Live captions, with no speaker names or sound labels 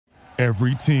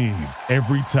Every team,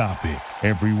 every topic,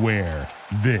 everywhere.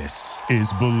 This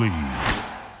is Believe.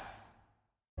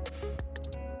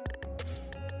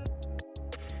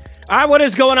 All right, what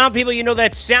is going on, people? You know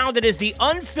that sound? It is the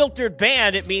Unfiltered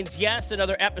band. It means, yes,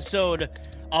 another episode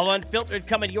of Unfiltered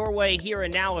coming your way here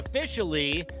and now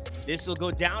officially. This will go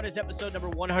down as episode number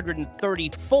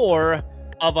 134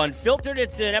 of Unfiltered.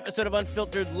 It's an episode of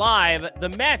Unfiltered Live. The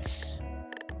Mets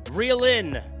reel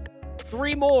in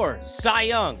 3 more Cy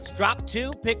Youngs. Drop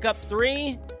 2, pick up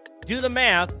 3. Do the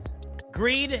math.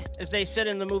 Greed, as they said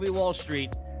in the movie Wall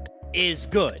Street, is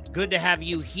good. Good to have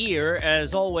you here,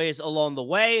 as always, along the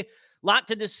way. Lot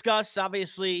to discuss.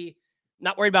 Obviously,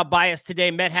 not worried about bias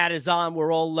today. Met hat is on.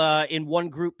 We're all in one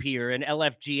group here in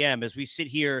LFGM as we sit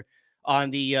here on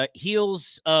the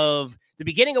heels of the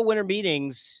beginning of winter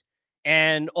meetings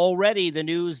and already the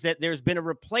news that there's been a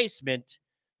replacement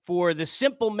for the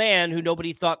simple man who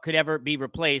nobody thought could ever be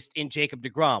replaced in Jacob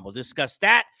deGrom. We'll discuss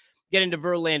that, get into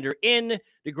Verlander in,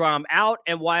 deGrom out,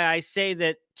 and why I say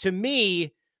that, to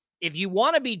me, if you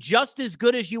want to be just as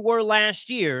good as you were last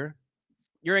year,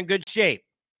 you're in good shape.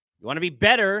 You want to be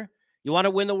better, you want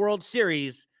to win the World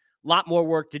Series, a lot more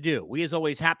work to do. We, as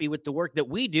always, happy with the work that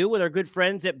we do with our good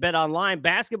friends at BetOnline.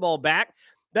 Basketball back.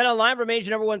 BetOnline remains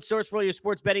your number one source for all your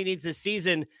sports betting needs this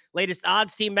season. Latest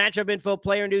odds, team matchup info,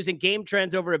 player news, and game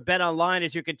trends over at BetOnline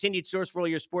is your continued source for all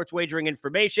your sports wagering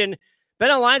information.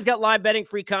 BetOnline's got live betting,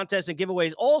 free contests, and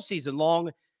giveaways all season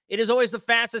long. It is always the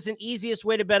fastest and easiest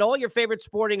way to bet all your favorite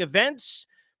sporting events,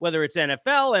 whether it's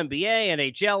NFL, NBA,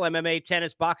 NHL, MMA,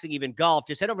 tennis, boxing, even golf.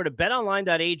 Just head over to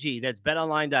betonline.ag. That's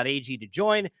betonline.ag to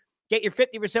join. Get your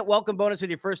 50% welcome bonus with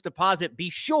your first deposit. Be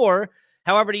sure,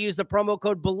 however, to use the promo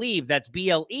code BELIEVE. That's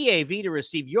BLEAV to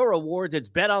receive your rewards. It's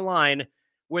BetOnline,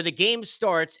 where the game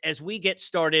starts as we get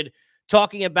started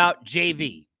talking about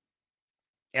JV.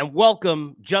 And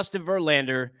welcome Justin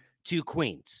Verlander to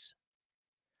Queens.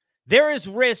 There is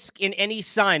risk in any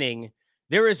signing.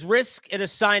 There is risk in a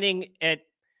signing at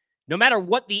no matter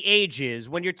what the age is,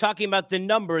 when you're talking about the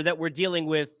number that we're dealing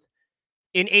with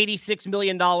in $86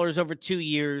 million over 2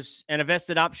 years and a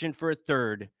vested option for a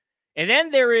third. And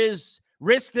then there is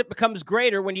risk that becomes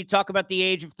greater when you talk about the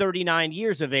age of 39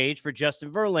 years of age for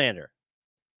Justin Verlander.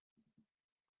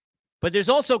 But there's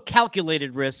also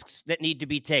calculated risks that need to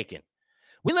be taken.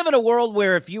 We live in a world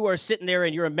where if you are sitting there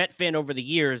and you're a Met fan over the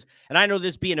years, and I know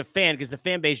this being a fan because the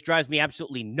fan base drives me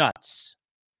absolutely nuts,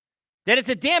 that it's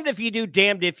a damned if you do,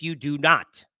 damned if you do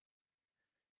not.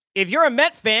 If you're a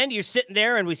Met fan, you're sitting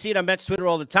there, and we see it on Mets Twitter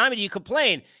all the time, and you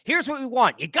complain, here's what we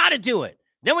want. You got to do it.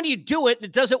 Then when you do it and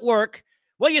it doesn't work,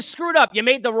 well, you screwed up. You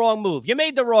made the wrong move. You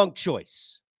made the wrong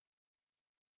choice.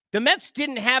 The Mets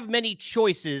didn't have many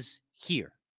choices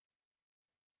here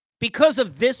because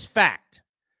of this fact.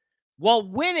 While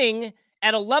winning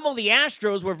at a level the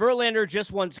Astros, where Verlander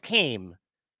just once came,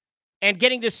 and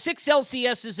getting to 6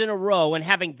 LCSs in a row and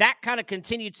having that kind of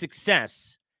continued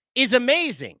success is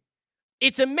amazing.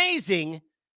 It's amazing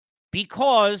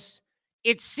because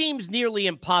it seems nearly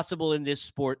impossible in this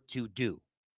sport to do.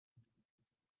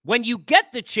 When you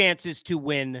get the chances to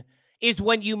win is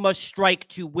when you must strike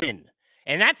to win.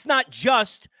 And that's not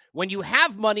just when you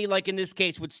have money, like in this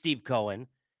case with Steve Cohen.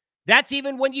 That's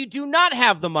even when you do not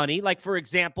have the money, like, for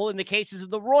example, in the cases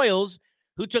of the Royals,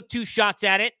 who took 2 shots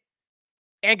at it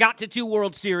and got to 2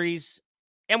 World Series,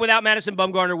 and without Madison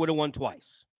Bumgarner would have won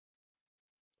twice.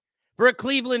 For a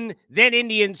Cleveland, then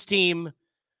Indians team,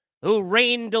 who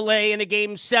rain delay in a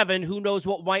Game 7, who knows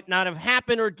what might not have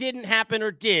happened or didn't happen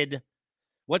or did,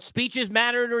 what speeches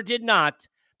mattered or did not,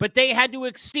 but they had to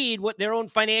exceed what their own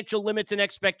financial limits and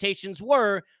expectations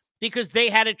were because they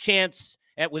had a chance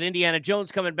at, with Indiana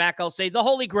Jones coming back, I'll say, the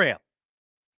Holy Grail.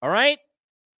 All right?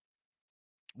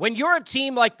 When you're a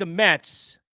team like the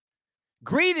Mets,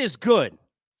 greed is good,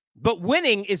 but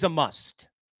winning is a must.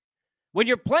 When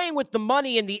you're playing with the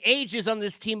money and the ages on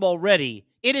this team already,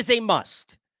 it is a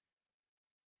must.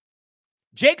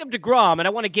 Jacob deGrom, and I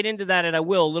want to get into that, and I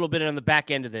will a little bit on the back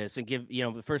end of this and give,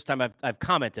 the first time I've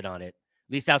commented on it,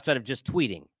 at least outside of just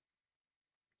tweeting.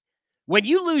 When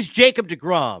you lose Jacob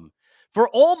deGrom, for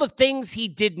all the things he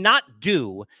did not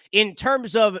do in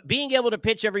terms of being able to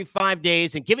pitch every 5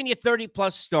 days and giving you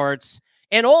 30-plus starts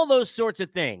and all those sorts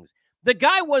of things, the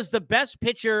guy was the best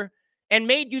pitcher and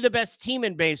made you the best team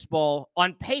in baseball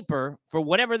on paper for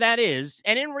whatever that is,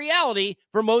 and in reality,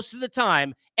 for most of the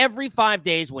time, every 5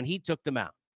 days when he took them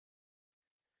out.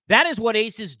 That is what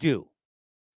aces do.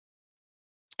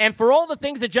 And for all the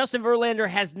things that Justin Verlander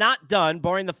has not done,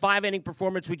 barring the 5-inning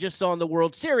performance we just saw in the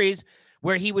World Series,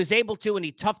 where he was able to, and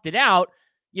he toughed it out,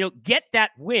 get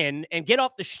that win and get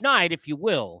off the schneid, if you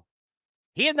will.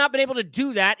 He has not been able to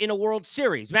do that in a World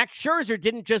Series. Max Scherzer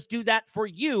didn't just do that for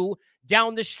you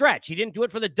down the stretch. He didn't do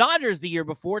it for the Dodgers the year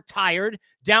before, tired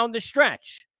down the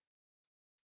stretch.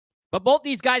 But both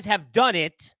these guys have done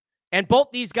it, and both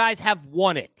these guys have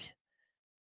won it.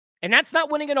 And that's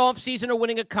not winning an offseason or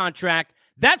winning a contract.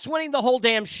 That's winning the whole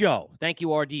damn show. Thank you,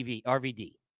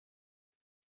 RVD.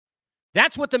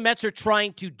 That's what the Mets are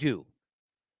trying to do.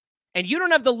 And you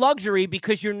don't have the luxury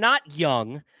because you're not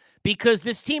young, because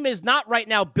this team is not right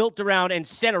now built around and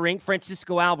centering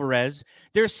Francisco Alvarez.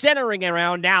 They're centering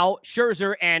around now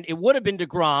Scherzer, and it would have been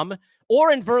deGrom,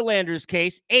 or in Verlander's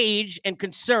case, age and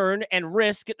concern and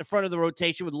risk at the front of the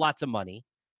rotation with lots of money.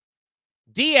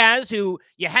 Diaz, who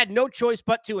you had no choice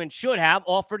but to and should have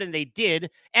offered, and they did,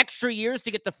 extra years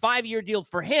to get the 5-year deal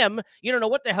for him. You don't know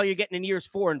what the hell you're getting in years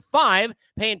 4 and 5,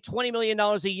 paying $20 million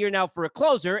a year now for a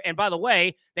closer. And by the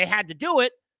way, they had to do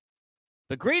it.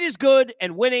 But greed is good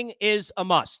and winning is a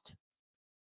must.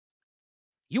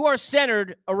 You are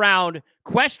centered around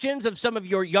questions of some of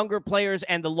your younger players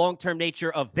and the long-term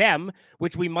nature of them,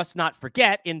 which we must not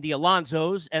forget in the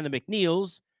Alonsos and the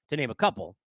McNeils, to name a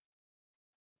couple.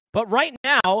 But right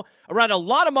now, around a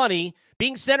lot of money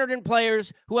being centered in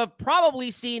players who have probably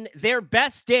seen their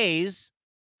best days,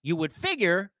 you would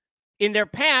figure, in their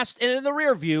past and in the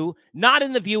rear view, not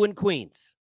in the view in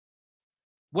Queens.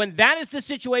 When that is the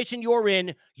situation you're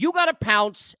in, you got to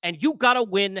pounce and you got to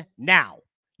win now.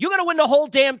 You got to win the whole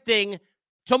damn thing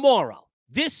tomorrow,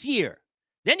 this year.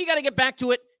 Then you got to get back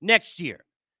to it next year.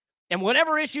 And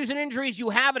whatever issues and injuries you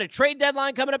have at a trade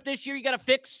deadline coming up this year, you got to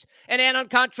fix and add on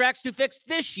contracts to fix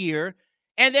this year.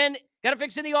 And then got to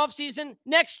fix in the offseason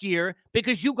next year,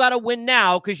 because you got to win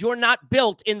now, because you're not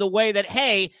built in the way that,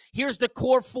 hey, here's the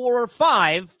core 4 or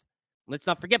 5. Let's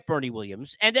not forget Bernie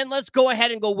Williams. And then let's go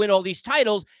ahead and go win all these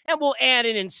titles, and we'll add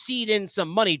in and seed in some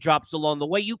money drops along the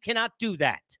way. You cannot do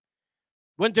that.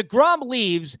 When deGrom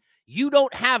leaves, you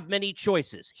don't have many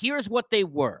choices. Here's what they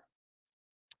were: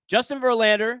 Justin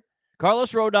Verlander,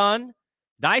 Carlos Rodon,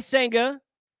 Dai Senga,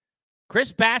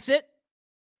 Chris Bassett,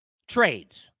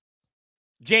 trades,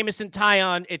 Jameson,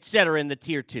 Taillon, etc. in the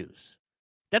tier 2s.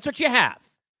 That's what you have.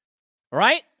 All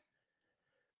right?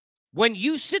 When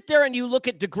you sit there and you look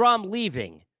at deGrom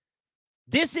leaving,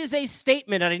 this is a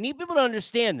statement, and I need people to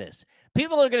understand this.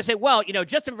 People are going to say, well, you know,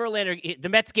 Justin Verlander, the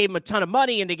Mets gave him a ton of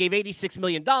money, and they gave $86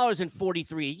 million and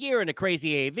 $43 a year and a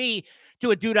crazy AAV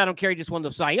to a dude I don't care. He just won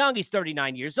the Cy Young. He's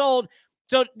 39 years old.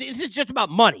 So this is just about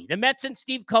money. The Mets and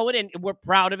Steve Cohen, and we're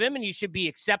proud of him, and you should be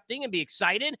accepting and be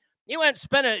excited. He went and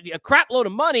spent a crap load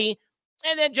of money,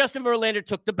 and then Justin Verlander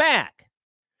took the bag.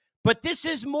 But this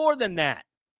is more than that,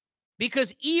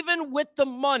 because even with the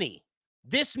money,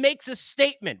 this makes a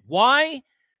statement. Why?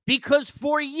 Because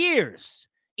for years,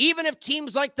 even if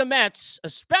teams like the Mets,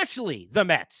 especially the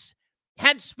Mets,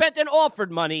 had spent and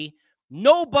offered money,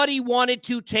 nobody wanted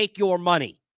to take your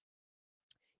money.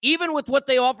 Even with what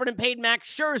they offered and paid Max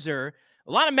Scherzer,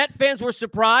 a lot of Met fans were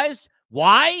surprised.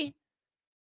 Why?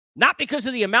 Not because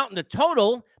of the amount in the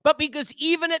total, but because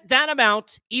even at that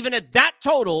amount, even at that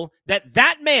total,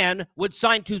 that man would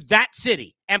sign to that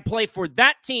city and play for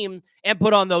that team and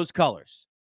put on those colors.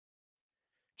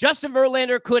 Justin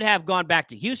Verlander could have gone back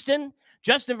to Houston.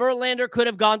 Justin Verlander could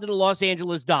have gone to the Los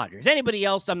Angeles Dodgers. Anybody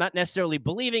else, I'm not necessarily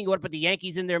believing. You want to put the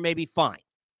Yankees in there, maybe fine.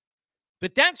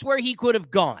 But that's where he could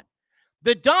have gone.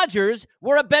 The Dodgers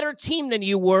were a better team than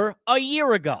you were a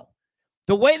year ago.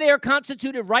 The way they are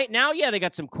constituted right now, yeah, they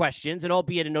got some questions, and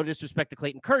albeit in no disrespect to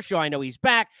Clayton Kershaw, I know he's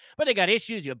back, but they got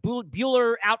issues. You have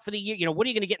Buehler out for the year. You know, what are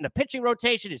you going to get in the pitching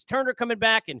rotation? Is Turner coming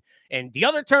back and the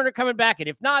other Turner coming back? And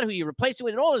if not, who you replace it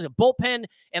with? And all there's a bullpen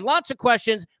and lots of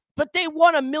questions. But they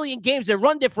won a million games. Their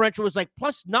run differential was like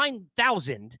plus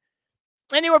 9,000,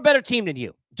 and they were a better team than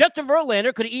you. Justin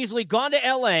Verlander could have easily gone to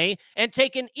L.A. and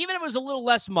taken, even if it was a little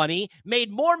less money,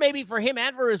 made more maybe for him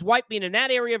and for his wife being in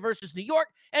that area versus New York,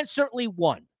 and certainly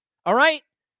won. All right?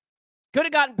 Could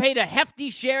have gotten paid a hefty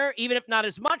share, even if not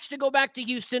as much, to go back to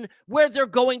Houston, where they're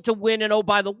going to win. And oh,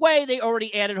 by the way, they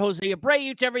already added Jose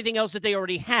Abreu to everything else that they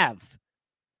already have,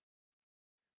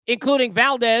 including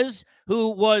Valdez,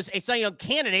 who was a Cy Young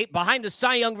candidate behind the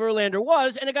Cy Young Verlander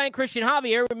was, and a guy in Christian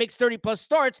Javier who makes 30-plus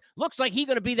starts. Looks like he's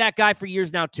going to be that guy for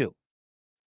years now, too.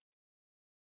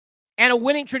 And a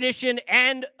winning tradition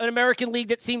and an American League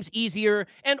that seems easier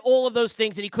and all of those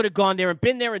things that he could have gone there and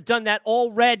been there and done that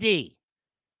already.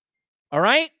 All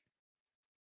right?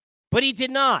 But he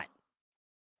did not.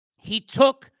 He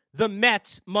took the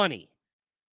Mets' money.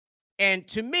 And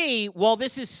to me, while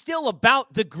this is still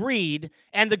about the greed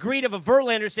and the greed of a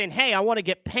Verlander saying, hey, I want to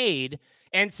get paid,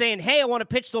 and saying, hey, I want to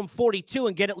pitch to him 42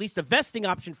 and get at least a vesting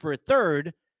option for a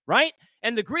third, right?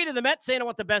 And the greed of the Mets saying, I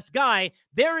want the best guy.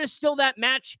 There is still that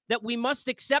match that we must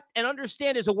accept and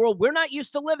understand is a world we're not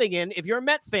used to living in, if you're a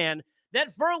Met fan,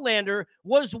 that Verlander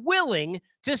was willing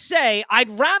to say, I'd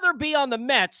rather be on the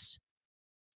Mets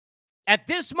at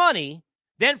this money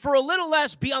than for a little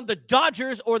less be on the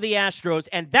Dodgers or the Astros.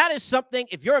 And that is something,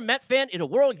 if you're a Met fan, in a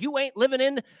world you ain't living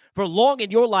in for long in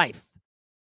your life.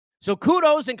 So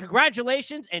kudos and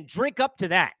congratulations and drink up to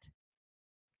that.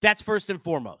 That's first and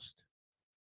foremost.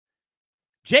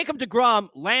 Jacob deGrom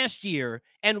last year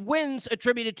and wins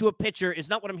attributed to a pitcher is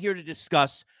not what I'm here to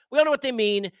discuss. We all know what they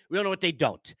mean. We all know what they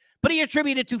don't. But he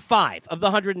attributed to 5 of the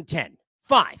 110.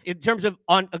 5 in terms of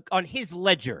on his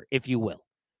ledger, if you will.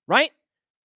 Right?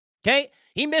 Okay?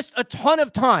 He missed a ton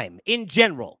of time in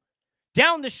general.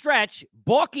 Down the stretch,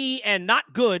 balky and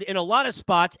not good in a lot of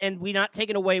spots, and we not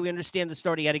taken away. We understand the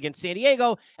start he had against San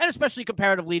Diego, and especially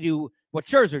comparatively to what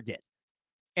Scherzer did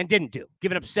and didn't do,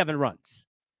 giving up 7 runs.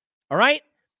 All right?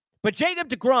 But Jacob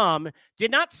deGrom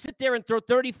did not sit there and throw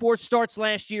 34 starts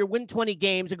last year, win 20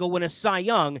 games, and go win a Cy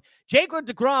Young. Jacob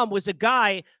deGrom was a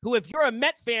guy who, if you're a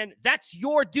Met fan, that's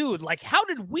your dude. Like, how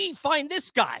did we find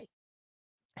this guy?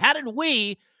 How did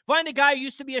we find a guy who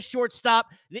used to be a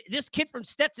shortstop? This kid from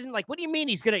Stetson, like, what do you mean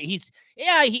he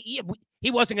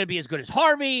wasn't going to be as good as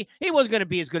Harvey. He wasn't going to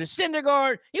be as good as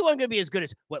Syndergaard. He wasn't going to be as good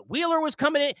as what Wheeler was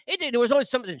coming in. There was always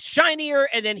something shinier.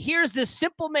 And then here's this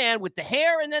simple man with the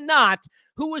hair and the knot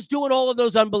who was doing all of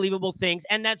those unbelievable things.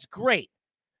 And that's great.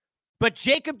 But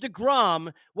Jacob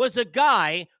deGrom was a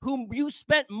guy whom you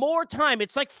spent more time.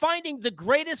 It's like finding the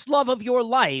greatest love of your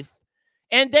life.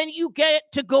 And then you get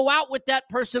to go out with that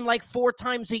person like 4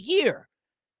 times a year.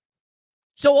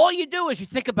 So all you do is you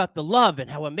think about the love and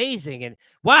how amazing and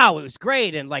wow, it was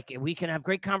great. And like we can have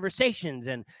great conversations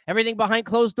and everything behind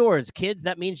closed doors. Kids,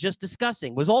 that means just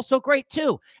discussing, was also great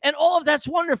too. And all of that's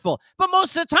wonderful. But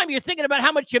most of the time you're thinking about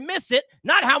how much you miss it,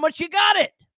 not how much you got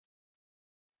it.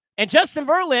 And Justin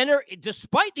Verlander,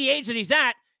 despite the age that he's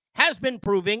at, has been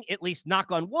proving, at least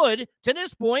knock on wood, to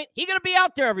this point, he's going to be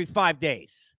out there every 5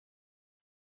 days.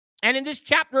 And in this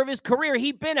chapter of his career,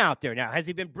 he's been out there. Now, has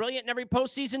he been brilliant in every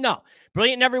postseason? No.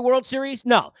 Brilliant in every World Series?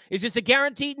 No. Is this a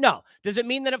guarantee? No. Does it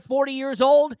mean that at 40 years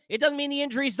old, it doesn't mean the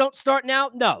injuries don't start now?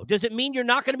 No. Does it mean you're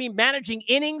not going to be managing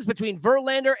innings between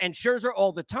Verlander and Scherzer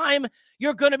all the time?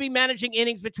 You're going to be managing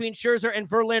innings between Scherzer and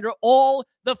Verlander all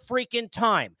the freaking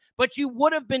time. But you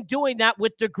would have been doing that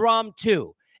with deGrom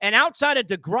too. And outside of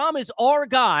deGrom is our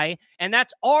guy, and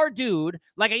that's our dude.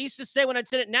 Like I used to say when I'd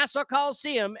sit at Nassau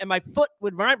Coliseum and my foot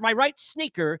would, my right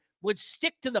sneaker would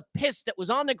stick to the piss that was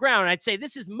on the ground. And I'd say,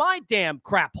 this is my damn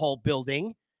crap hole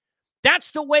building. That's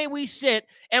the way we sit,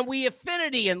 and we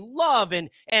affinity and love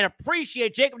and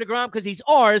appreciate Jacob deGrom because he's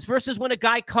ours versus when a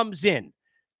guy comes in.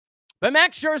 But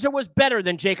Max Scherzer was better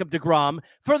than Jacob deGrom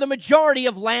for the majority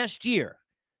of last year.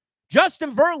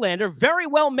 Justin Verlander very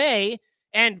well may,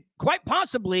 and quite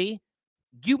possibly,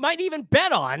 you might even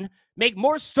bet on, make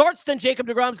more starts than Jacob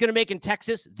deGrom's going to make in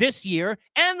Texas this year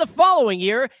and the following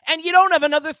year, and you don't have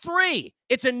another 3.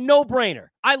 It's a no-brainer.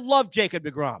 I love Jacob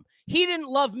deGrom. He didn't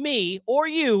love me or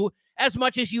you as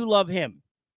much as you love him.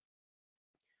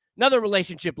 Another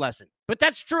relationship lesson. But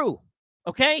that's true,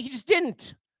 okay? He just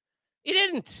didn't. He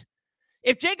didn't.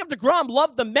 If Jacob deGrom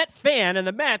loved the Met fan and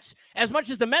the Mets as much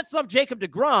as the Mets love Jacob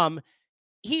deGrom,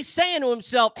 he's saying to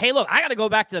himself, hey, look, I got to go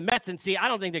back to the Mets and see. I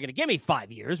don't think they're going to give me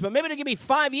 5 years, but maybe they'll give me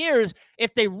 5 years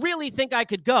if they really think I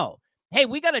could go. Hey,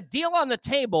 we got a deal on the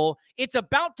table. It's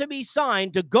about to be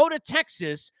signed to go to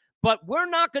Texas, but we're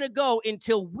not going to go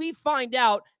until we find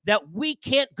out that we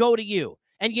can't go to you.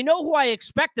 And you know who I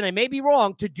expect, and I may be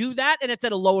wrong, to do that, and it's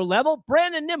at a lower level?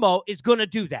 Brandon Nimmo is going to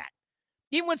do that.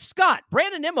 Even with Scott,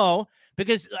 Brandon Nimmo,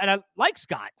 because and I like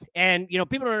Scott, and people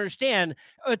don't understand.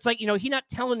 It's like he's not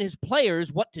telling his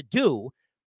players what to do.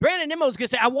 Brandon Nimmo's gonna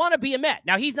say, "I want to be a Met."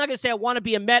 Now he's not gonna say, "I want to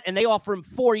be a Met," and they offer him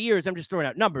 4 years. I'm just throwing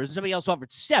out numbers. Somebody else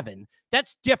offered 7.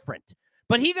 That's different.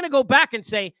 But he's gonna go back and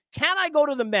say, "Can I go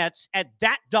to the Mets at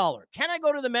that dollar? Can I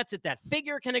go to the Mets at that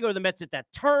figure? Can I go to the Mets at that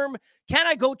term? Can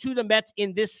I go to the Mets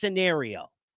in this scenario?"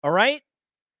 All right.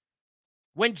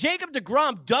 When Jacob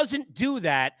deGrom doesn't do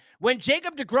that, when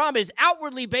Jacob deGrom is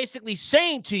outwardly basically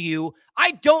saying to you,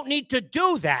 I don't need to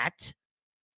do that,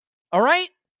 all right?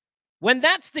 When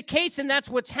that's the case and that's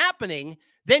what's happening,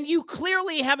 then you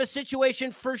clearly have a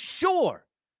situation for sure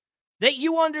that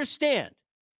you understand,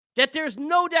 that there's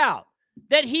no doubt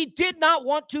that he did not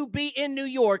want to be in New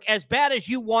York as bad as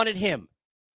you wanted him.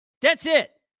 That's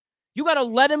it. You got to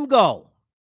let him go.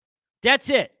 That's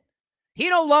it. He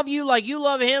don't love you like you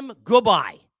love him.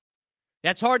 Goodbye.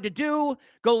 That's hard to do.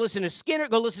 Go listen to Skinner.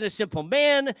 Go listen to Simple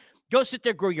Man. Go sit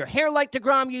there, grow your hair like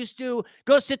deGrom used to.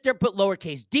 Go sit there, put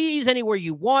lowercase d's anywhere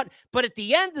you want. But at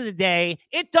the end of the day,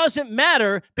 it doesn't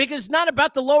matter because it's not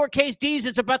about the lowercase d's.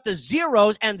 It's about the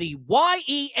zeros and the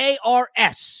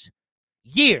YEARS.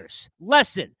 Years.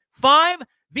 Lesson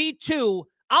 5v2.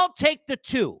 I'll take the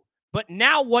 2. But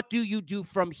now what do you do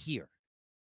from here?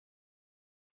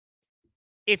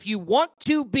 If you want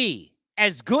to be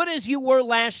as good as you were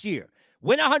last year,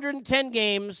 win 110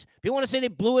 games. People want to say they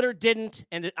blew it or didn't,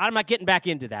 and I'm not getting back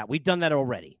into that. We've done that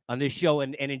already on this show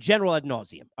and in general ad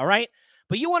nauseum, all right?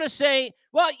 But you want to say,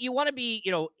 well, you want to be,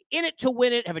 in it to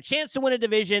win it, have a chance to win a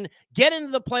division, get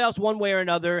into the playoffs one way or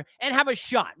another, and have a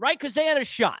shot, right? Because they had a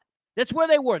shot. That's where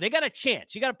they were. They got a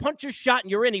chance. You got to punch your shot,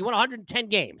 and you're in. You won 110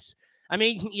 games. I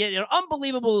mean,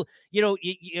 unbelievable,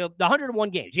 the 101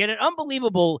 games. You had an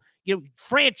unbelievable,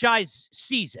 franchise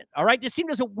season, all right? This team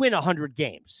doesn't win 100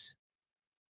 games.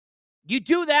 You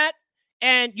do that,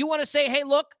 and you want to say, hey,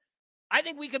 look, I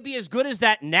think we could be as good as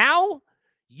that now.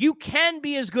 You can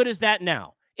be as good as that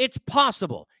now. It's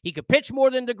possible. He could pitch more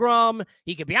than deGrom.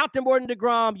 He could be out there more than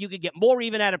deGrom. You could get more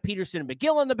even out of Peterson and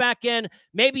McGill on the back end.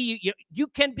 Maybe you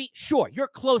can be, sure, you're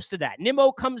close to that.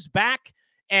 Nimmo comes back,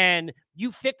 and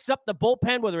you fix up the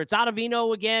bullpen, whether it's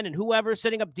Ottavino again and whoever,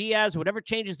 setting up Diaz, whatever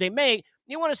changes they make.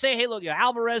 You want to say, hey, look,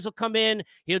 Alvarez will come in.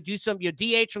 He'll do some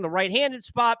DH from the right-handed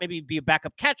spot, maybe be a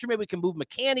backup catcher. Maybe we can move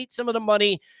McCann, eat some of the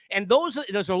money. And those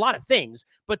are a lot of things.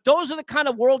 But those are the kind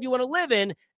of world you want to live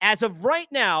in. As of right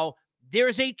now,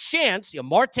 there's a chance,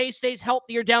 Marte stays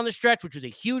healthier down the stretch, which is a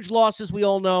huge loss, as we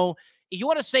all know. You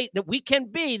want to say that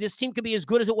this team could be as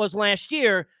good as it was last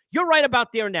year. You're right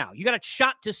about there now. You got a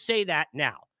shot to say that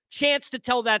now. Chance to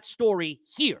tell that story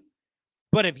here.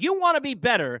 But if you want to be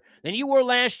better than you were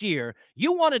last year,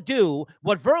 you want to do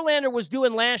what Verlander was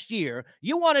doing last year.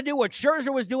 You want to do what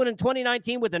Scherzer was doing in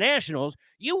 2019 with the Nationals.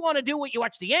 You want to do what you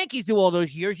watched the Yankees do all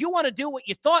those years. You want to do what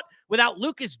you thought without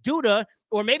Lucas Duda,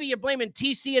 or maybe you're blaming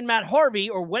TC and Matt Harvey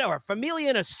or whatever, Familia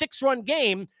in a 6-run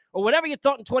game, or whatever you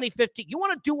thought in 2015. You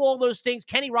want to do all those things.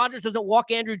 Kenny Rogers doesn't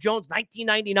walk Andrew Jones,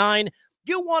 1999.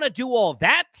 You want to do all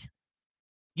that?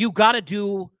 You got to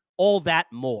do all that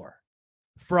more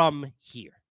from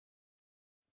here.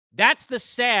 That's the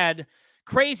sad,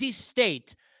 crazy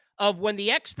state of when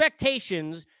the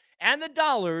expectations and the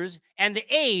dollars and the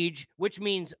age, which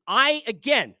means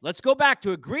let's go back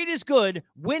to it. Greed is good.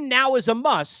 Win now is a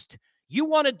must. You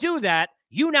want to do that.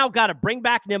 You now got to bring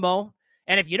back Nimmo.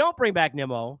 And if you don't bring back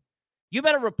Nimmo, you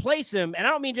better replace him. And I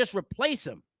don't mean just replace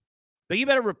him, but you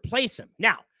better replace him.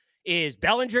 Now, is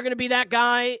Bellinger going to be that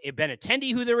guy? Is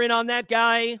Benintendi who they're in on that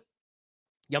guy?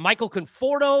 Michael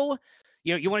Conforto.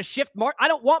 You want to shift I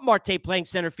don't want Marte playing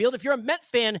center field. If you're a Met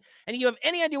fan and you have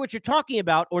any idea what you're talking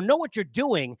about or know what you're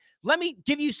doing, let me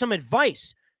give you some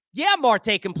advice. Yeah,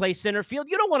 Marte can play center field.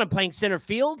 You don't want him playing center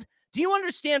field. Do you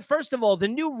understand, first of all, the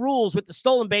new rules with the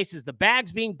stolen bases, the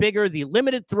bags being bigger, the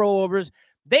limited throwovers,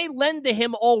 they lend to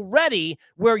him already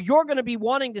where you're going to be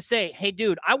wanting to say, hey,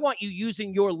 dude, I want you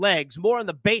using your legs more on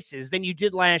the bases than you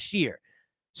did last year.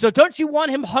 So don't you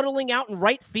want him huddling out in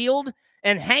right field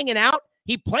and hanging out?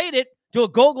 He played it to a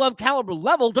Gold Glove caliber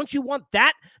level. Don't you want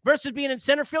that versus being in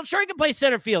center field? Sure, he can play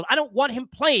center field. I don't want him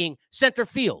playing center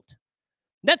field.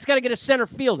 That's got to get a center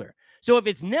fielder. So if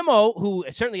it's Nimmo, who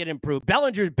certainly had improved,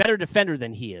 Bellinger's a better defender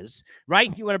than he is,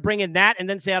 right? You want to bring in that and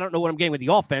then say, I don't know what I'm getting with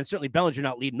the offense. Certainly Bellinger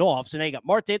not leading off. So now you got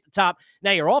Marte at the top. Now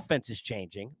your offense is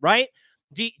changing, right?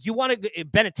 Do you want to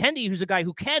Benintendi, who's a guy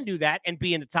who can do that and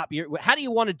be in the top of your, how do you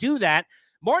want to do that?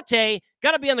 Marte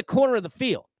got to be on the corner of the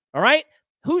field, all right?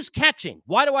 Who's catching?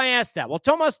 Why do I ask that? Well,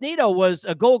 Tomas Nido was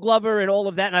a Gold Glover and all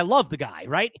of that, and I love the guy,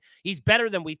 right? He's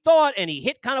better than we thought, and he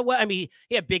hit kind of well. I mean,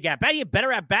 he had big at-bats. He had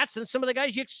better at-bats than some of the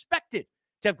guys you expected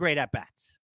to have great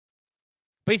at-bats.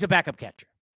 But he's a backup catcher.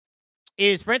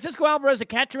 Is Francisco Alvarez a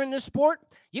catcher in this sport?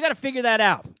 You got to figure that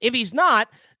out. If he's not,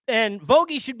 then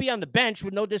Vogie should be on the bench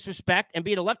with no disrespect and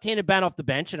be a left-handed bat off the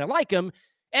bench, and I like him.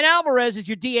 And Alvarez is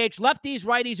your DH, lefties,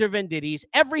 righties, or vendittis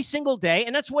every single day,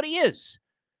 and that's what he is.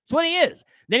 That's what he is.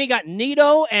 Then you got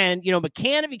Nido and,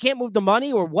 McCann if you can't move the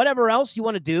money or whatever else you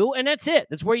want to do, and that's it.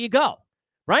 That's where you go,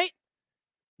 right?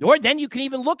 Or then you can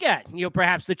even look at,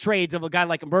 perhaps the trades of a guy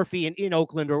like Murphy in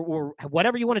Oakland or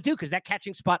whatever you want to do because that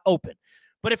catching spot open.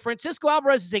 But if Francisco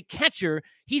Alvarez is a catcher,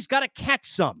 he's got to catch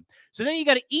some. So then you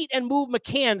got to eat and move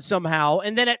McCann somehow.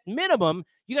 And then at minimum,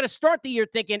 you got to start the year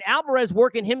thinking Alvarez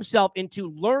working himself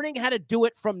into learning how to do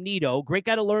it from Nido. Great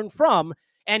guy to learn from.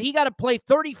 And he got to play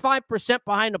 35%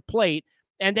 behind the plate.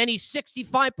 And then he's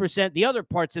 65% the other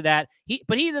parts of that.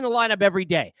 But he's in the lineup every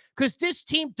day because this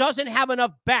team doesn't have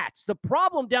enough bats. The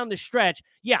problem down the stretch,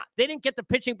 they didn't get the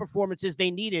pitching performances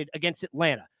they needed against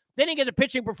Atlanta. They didn't get the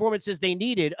pitching performances they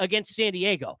needed against San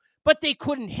Diego, but they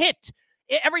couldn't hit.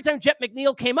 Every time Jet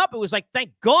McNeil came up, it was like,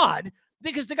 thank God,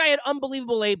 because the guy had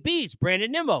unbelievable ABs.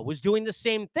 Brandon Nimmo was doing the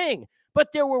same thing.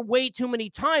 But there were way too many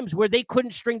times where they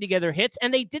couldn't string together hits,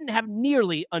 and they didn't have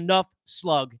nearly enough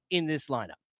slug in this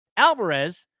lineup.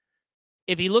 Alvarez,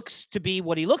 if he looks to be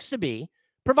what he looks to be,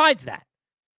 provides that.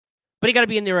 But he got to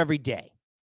be in there every day.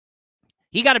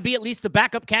 He got to be at least the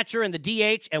backup catcher and the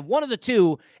DH and one of the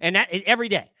two, and that every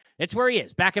day. That's where he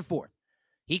is, back and forth.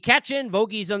 He catch in,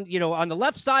 Vogie's on the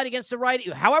left side against the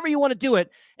right, however you want to do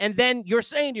it, and then you're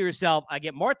saying to yourself, I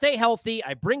get Marte healthy,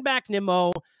 I bring back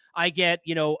Nimmo, I get,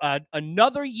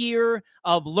 another year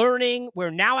of learning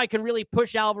where now I can really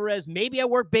push Alvarez. Maybe I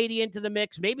work Beatty into the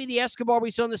mix. Maybe the Escobar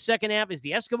we saw in the second half is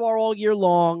the Escobar all year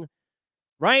long,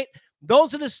 right?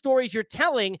 Those are the stories you're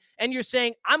telling, and you're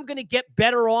saying, I'm going to get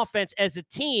better offense as a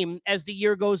team as the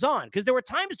year goes on. Because there were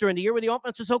times during the year where the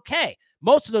offense was okay.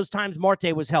 Most of those times,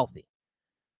 Marte was healthy.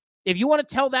 If you want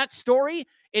to tell that story,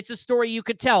 it's a story you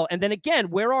could tell. And then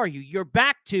again, where are you? You're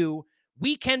back to,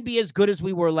 we can be as good as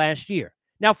we were last year.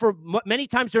 Now, for many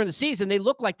times during the season, they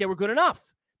look like they were good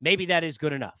enough. Maybe that is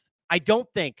good enough. I don't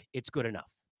think it's good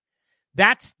enough.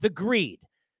 That's the greed.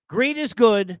 Greed is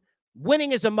good.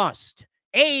 Winning is a must.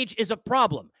 Age is a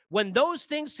problem. When those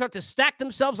things start to stack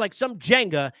themselves like some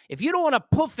Jenga, if you don't want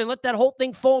to poof and let that whole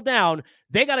thing fall down,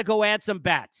 they got to go add some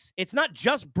bats. It's not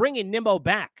just bringing Nimmo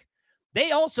back.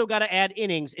 They also got to add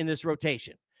innings in this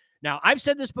rotation. Now, I've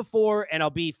said this before, and I'll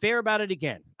be fair about it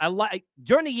again.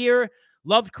 During the year,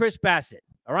 loved Chris Bassett.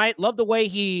 All right. Love the way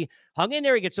he hung in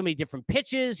there. He gets so many different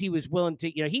pitches. He was willing to,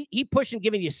 he pushed and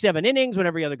giving you 7 innings when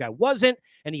every other guy wasn't.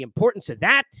 And the importance of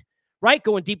that, right?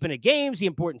 Going deep into games, the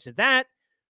importance of that.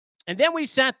 And then we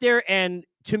sat there, and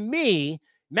to me,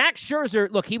 Max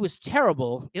Scherzer, look, he was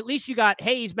terrible. At least you got,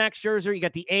 hey, he's Max Scherzer. You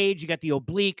got the age, you got the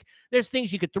oblique. There's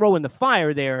things you could throw in the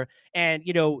fire there and,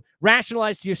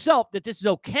 rationalize to yourself that this is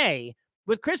okay.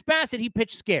 With Chris Bassett, he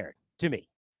pitched scared to me.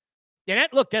 And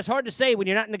that's hard to say when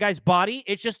you're not in the guy's body.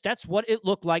 It's just, that's what it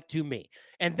looked like to me.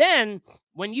 And then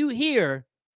when you hear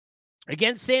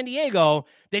against San Diego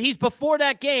that he's before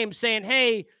that game saying,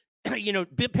 hey,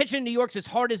 pitching in New York's as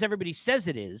hard as everybody says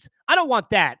it is. I don't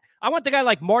want that. I want the guy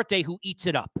like Marte who eats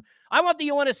it up. I want the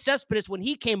Yoenis Cespedes when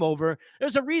he came over.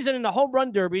 There's a reason in the home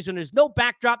run derbies when there's no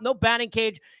backdrop, no batting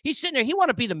cage. He's sitting there. He want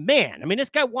to be the man. I mean,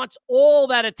 this guy wants all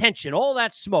that attention, all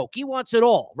that smoke. He wants it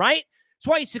all, right? That's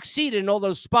why he succeeded in all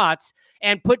those spots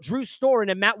and put Drew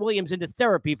Storen and Matt Williams into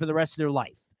therapy for the rest of their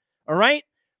life. All right?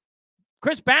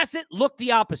 Chris Bassett looked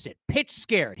the opposite. Pitch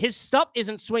scared. His stuff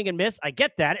isn't swing and miss. I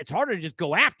get that. It's harder to just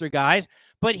go after guys,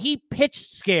 but he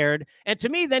pitched scared. And to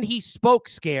me, then he spoke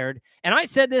scared. And I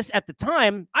said this at the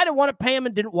time. I didn't want to pay him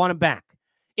and didn't want him back.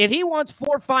 If he wants 4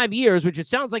 or 5 years, which it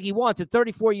sounds like he wants at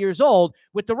 34 years old,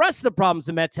 with the rest of the problems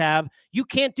the Mets have, you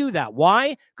can't do that.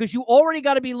 Why? Because you already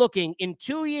got to be looking in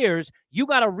 2 years. You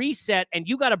got to reset and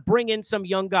you got to bring in some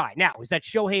young guy. Now, is that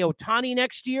Shohei Ohtani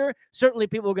next year? Certainly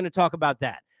people are going to talk about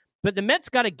that. But the Mets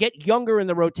got to get younger in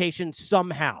the rotation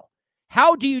somehow.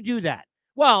 How do you do that?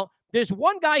 Well, there's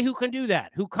one guy who can do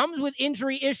that, who comes with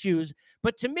injury issues,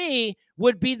 but to me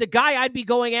would be the guy I'd be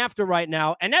going after right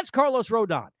now, and that's Carlos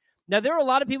Rodon. Now, there are a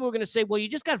lot of people who are going to say, well, you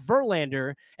just got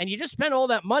Verlander, and you just spent all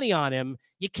that money on him.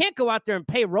 You can't go out there and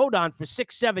pay Rodon for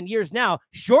 6-7 years now.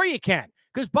 Sure you can.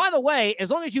 Because, by the way, as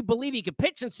long as you believe he can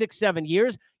pitch in 6-7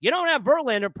 years, you don't have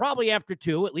Verlander probably after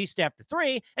 2, at least after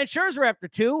 3, and Scherzer after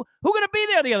 2. Who's going to be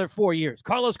there the other 4 years?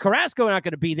 Carlos Carrasco not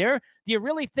going to be there. Do you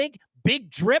really think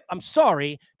big drip? I'm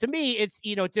sorry. To me, it's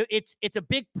a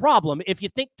big problem. If you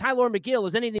think Tyler McGill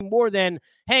is anything more than,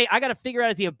 hey, I got to figure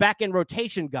out, is he a back-end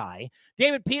rotation guy?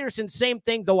 David Peterson, same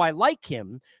thing, though I like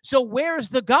him. So where's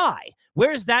the guy?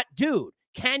 Where's that dude?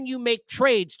 Can you make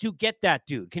trades to get that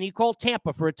dude? Can you call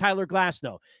Tampa for a Tyler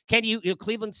Glasnow? Can you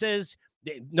Cleveland says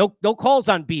no calls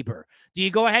on Bieber. Do you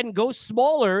go ahead and go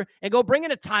smaller and go bring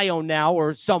in a Tyone now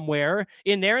or somewhere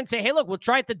in there and say, hey, look, we'll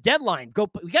try at the deadline.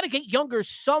 We got to get younger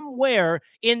somewhere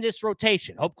in this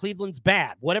rotation. Hope Cleveland's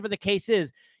bad. Whatever the case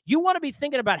is, you want to be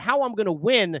thinking about how I'm going to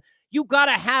win. You got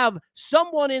to have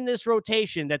someone in this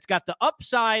rotation that's got the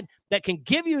upside, that can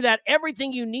give you that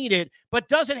everything you needed, but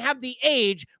doesn't have the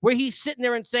age where he's sitting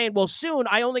there and saying, well, soon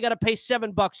I only got to pay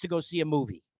 $7 to go see a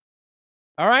movie.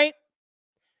 All right?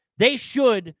 They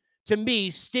should, to me,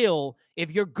 still,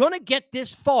 if you're going to get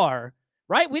this far,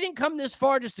 right? We didn't come this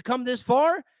far just to come this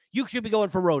far. You should be going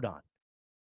for Rodon.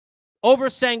 Over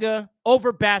Senga,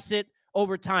 over Bassett,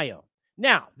 over Tayo.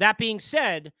 Now, that being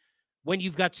said, when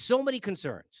you've got so many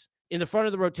concerns in the front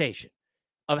of the rotation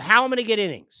of how I'm going to get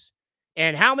innings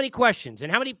and how many questions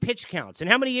and how many pitch counts and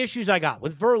how many issues I got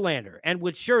with Verlander and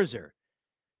with Scherzer,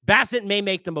 Bassett may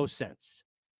make the most sense.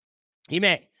 He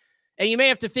may. And you may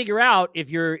have to figure out, if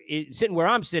you're sitting where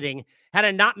I'm sitting, how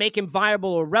to not make him viable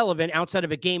or relevant outside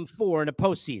of a game 4 in a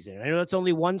postseason. I know that's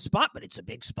only one spot, but it's a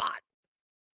big spot.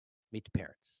 Meet the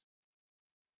parents.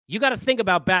 You got to think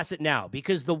about Bassett now,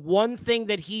 because the one thing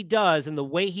that he does and the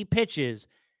way he pitches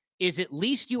is at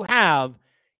least you have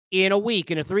in a week,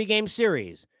 in a 3-game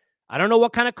series. I don't know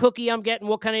what kind of cookie I'm getting,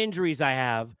 what kind of injuries I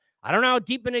have. I don't know how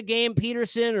deep in a game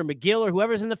Peterson or McGill or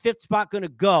whoever's in the 5th spot going to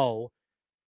go.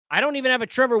 I don't even have a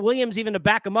Trevor Williams even to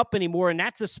back him up anymore, and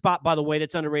that's a spot, by the way,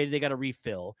 that's underrated. They got to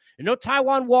refill. And no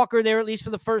Taijuan Walker there, at least for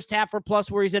the first half or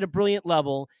plus, where he's at a brilliant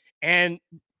level. And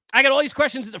I got all these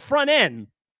questions at the front end.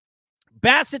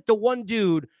 Bassett, the one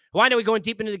dude who I know he's going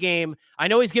deep into the game. I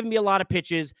know he's giving me a lot of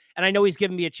pitches, and I know he's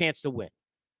giving me a chance to win.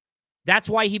 That's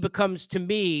why he becomes, to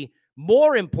me,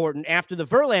 more important after the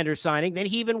Verlander signing than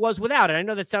he even was without it. I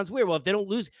know that sounds weird. Well, if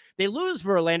they lose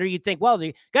Verlander, you'd think, well,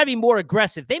 they got to be more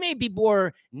aggressive. They may be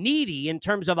more needy in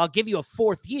terms of, I'll give you a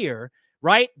 4th year,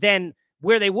 right, than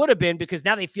where they would have been, because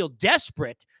now they feel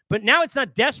desperate. But now it's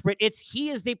not desperate. It's he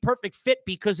is the perfect fit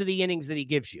because of the innings that he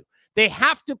gives you. They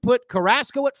have to put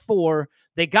Carrasco at 4.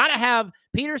 They got to have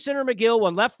Peterson or McGill,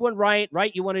 one left, one right?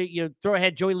 You want to throw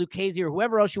ahead Joey Lucchesi or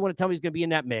whoever else you want to tell me is going to be in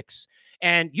that mix.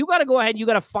 And you got to go ahead and you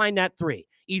got to find that 3,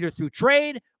 either through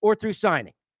trade or through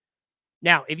signing.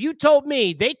 Now, if you told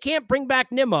me they can't bring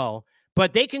back Nimmo,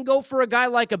 but they can go for a guy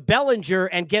like a Bellinger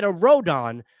and get a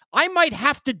Rodon, I might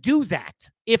have to do that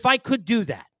if I could do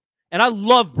that. And I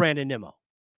love Brandon Nimmo.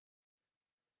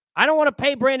 I don't want to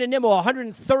pay Brandon Nimmo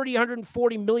 $130,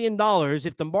 $140 million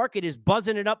if the market is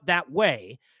buzzing it up that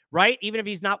way, right? Even if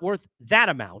he's not worth that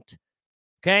amount,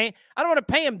 okay? I don't want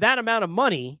to pay him that amount of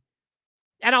money,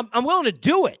 and I'm willing to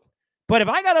do it. But if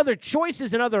I got other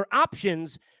choices and other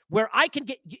options where I can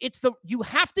get, you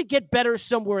have to get better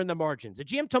somewhere in the margins. A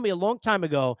GM told me a long time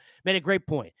ago, made a great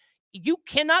point. You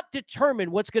cannot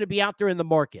determine what's going to be out there in the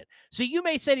market. So you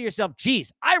may say to yourself,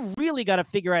 geez, I really got to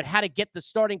figure out how to get the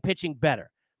starting pitching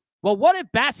better. Well, what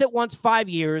if Bassett wants 5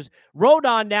 years?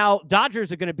 Rodon now,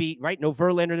 Dodgers are going to be, right? No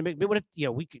Verlander. What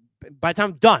if, we could, by the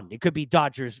time I'm done, it could be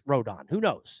Dodgers, Rodon. Who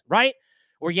knows, right?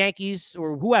 Or Yankees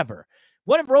or whoever.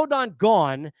 What if Rodon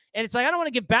gone? And it's like, I don't want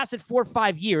to give Bassett 4 or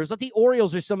 5 years. Let the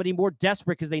Orioles or somebody more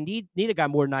desperate because they need a guy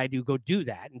more than I do go do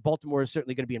that. And Baltimore is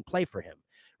certainly going to be in play for him,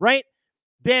 right?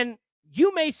 Then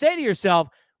you may say to yourself,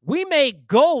 we may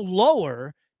go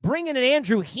lower, bring in an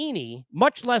Andrew Heaney,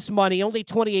 much less money, only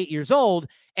 28 years old.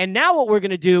 And now what we're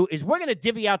going to do is we're going to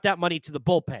divvy out that money to the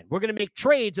bullpen. We're going to make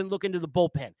trades and look into the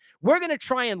bullpen. We're going to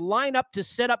try and line up to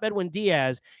set up Edwin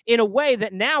Diaz in a way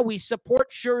that now we support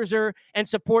Scherzer and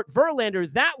support Verlander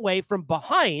that way from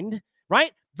behind,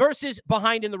 right? Versus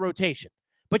behind in the rotation.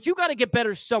 But you got to get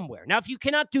better somewhere. Now, if you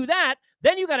cannot do that,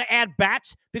 then you got to add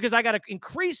bats because I got to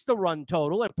increase the run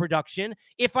total and production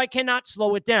if I cannot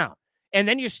slow it down. And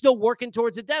then you're still working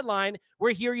towards a deadline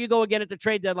where here you go again at the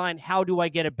trade deadline. How do I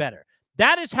get it better?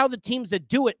 That is how the teams that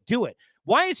do it.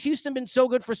 Why has Houston been so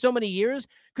good for so many years?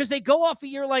 Because they go off a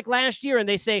year like last year and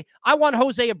they say, I want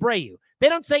Jose Abreu. They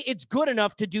don't say it's good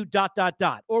enough to do ...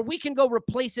 Or we can go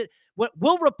replace it. What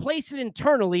we'll replace it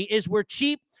internally is we're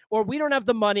cheap, or we don't have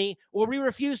the money, or we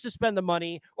refuse to spend the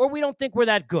money, or we don't think we're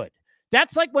that good.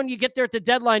 That's like when you get there at the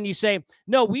deadline, you say,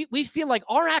 no, we feel like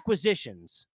our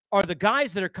acquisitions are the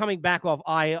guys that are coming back off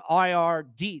IR,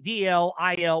 DL,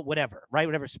 IL, whatever, right?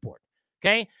 Whatever sport.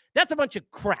 Okay? That's a bunch of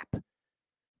crap.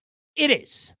 It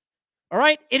is. All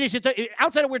right? It is.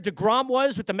 Outside of where deGrom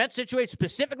was with the Mets situation,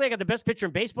 specifically, I got the best pitcher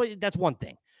in baseball. That's one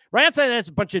thing. Right outside of that's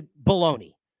a bunch of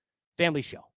baloney. Family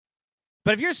show.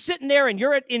 But if you're sitting there and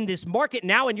you're in this market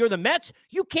now and you're the Mets,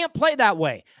 you can't play that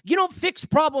way. You don't fix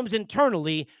problems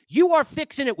internally. You are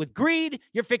fixing it with greed.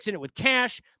 You're fixing it with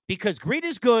cash because greed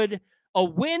is good. A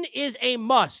win is a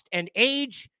must, and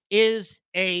age is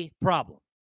a problem.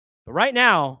 But right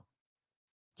now,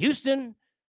 Houston,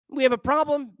 we have a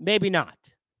problem? Maybe not.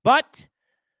 But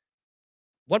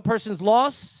one person's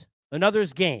loss,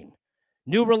 another's gain.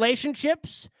 New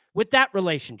relationships with that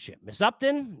relationship. Miss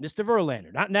Upton, Mr.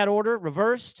 Verlander. Not in that order,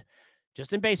 reversed,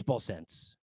 just in baseball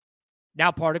sense.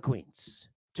 Now part of Queens.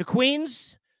 To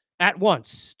Queens, at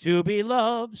once, to be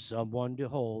loved, someone to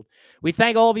hold. We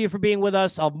thank all of you for being with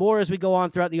us. I'll have more as we go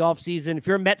on throughout the offseason. If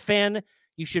you're a Met fan,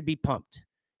 you should be pumped.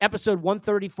 Episode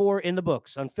 134 in the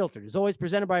books, Unfiltered, is always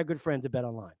presented by our good friends at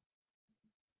BetOnline.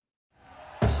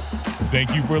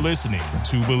 Thank you for listening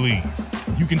to Believe.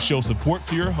 You can show support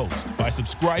to your host by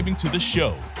subscribing to the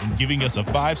show and giving us a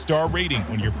 5-star rating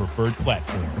on your preferred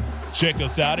platform. Check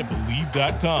us out at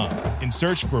Believe.com and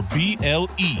search for BLEAV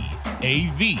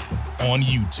on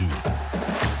YouTube.